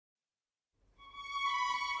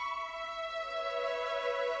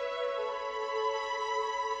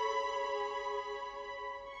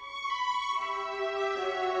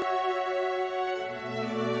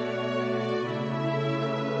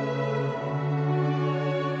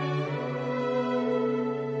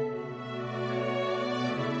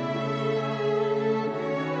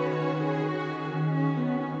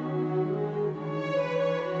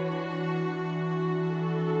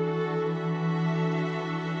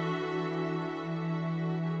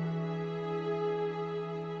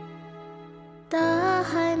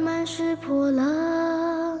满是波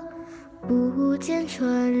浪，不见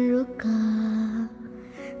船如港。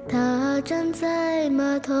他站在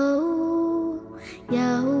码头，遥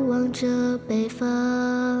望着北方。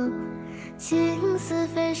青丝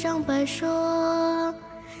飞上白霜，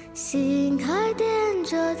心还惦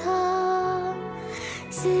着他，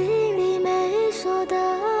心里没说的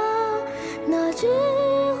那句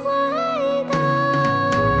回答。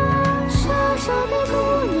傻傻的姑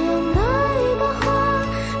娘拿一把花，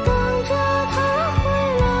等着他回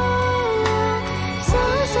来。小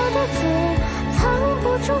小的嘴藏不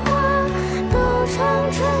住话，都唱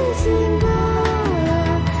成情歌。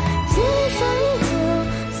今生依旧，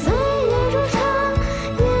岁月如常，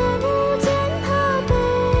也不见他悲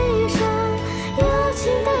伤。有情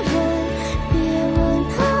的人，别问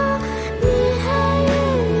他，你还愿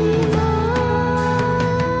意吗？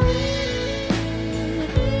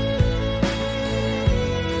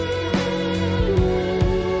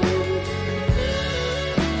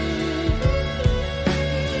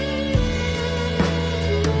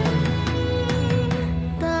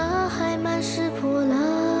大海满是波浪，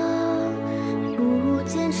不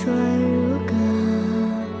见船如港。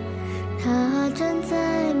他站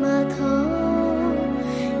在码头，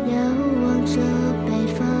遥望着北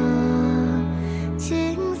方。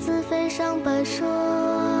青丝飞上白霜，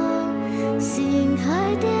心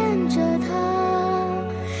还惦着他，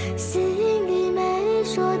心